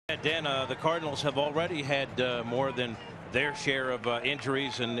Dan, the Cardinals have already had more than their share of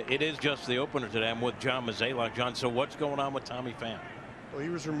injuries, and it is just the opener today. I'm with John Mozeliak. John, so what's going on with Tommy Pham? Well, he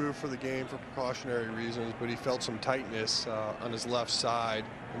was removed for the game for precautionary reasons, but he felt some tightness on his left side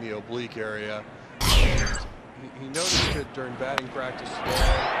in the oblique area. He noticed it during batting practice today,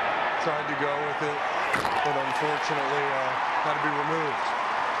 tried to go with it, but unfortunately had to be removed.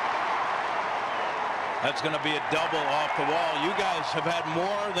 That's going to be a double off the wall. You guys have had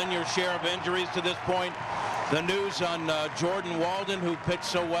more than your share of injuries to this point. The news on Jordan Walden, who pitched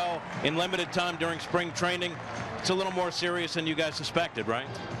so well in limited time during spring training, it's a little more serious than you guys suspected, right?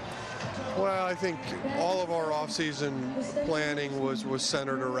 Well, I think all of our offseason planning was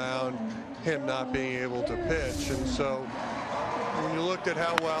centered around him not being able to pitch. And so when you looked at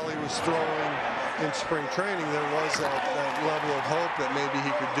how well he was throwing in spring training, there was that level of hope that maybe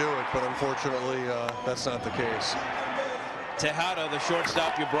he could do it. But unfortunately, that's not the case. Tejada, the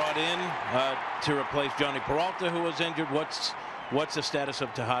shortstop you brought in to replace Johnny Peralta, who was injured. What's the status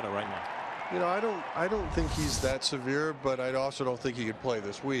of Tejada right now? You know, I don't think he's that severe, but I also don't think he could play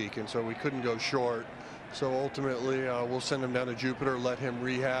this week, and so we couldn't go short. So ultimately, we'll send him down to Jupiter, let him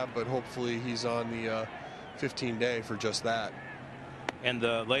rehab, but hopefully he's on the 15-day for just that. And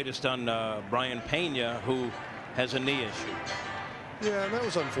the latest on Brian Pena, who has a knee issue. Yeah, and that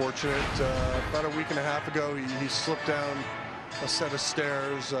was unfortunate. About a week and a half ago, he slipped down a set of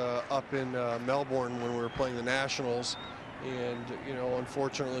stairs up in Melbourne when we were playing the Nationals. And, you know,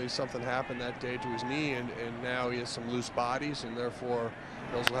 unfortunately, something happened that day to his knee, and now he has some loose bodies, and therefore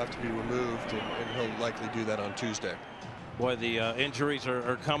those will have to be removed, and he'll likely do that on Tuesday. Boy, the injuries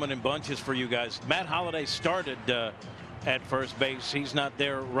are coming in bunches for you guys. Matt Holliday started at first base. He's not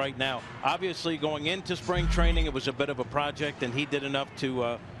there right now. Obviously, going into spring training, it was a bit of a project, and he did enough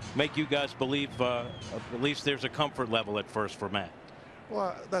to make you guys believe at least there's a comfort level at first for Matt.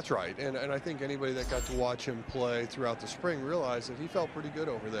 Well, that's right, and I think anybody that got to watch him play throughout the spring realized that he felt pretty good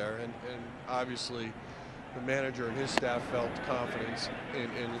over there, and obviously the manager and his staff felt confidence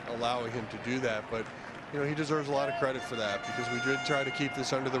in allowing him to do that. But you know, he deserves a lot of credit for that, because we did try to keep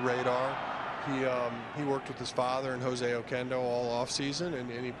this under the radar. He worked with his father and Jose Oquendo all off season, and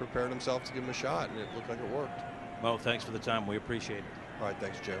he prepared himself to give him a shot, and it looked like it worked. Well, thanks for the time. We appreciate it. All right,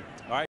 thanks, Jim. All right.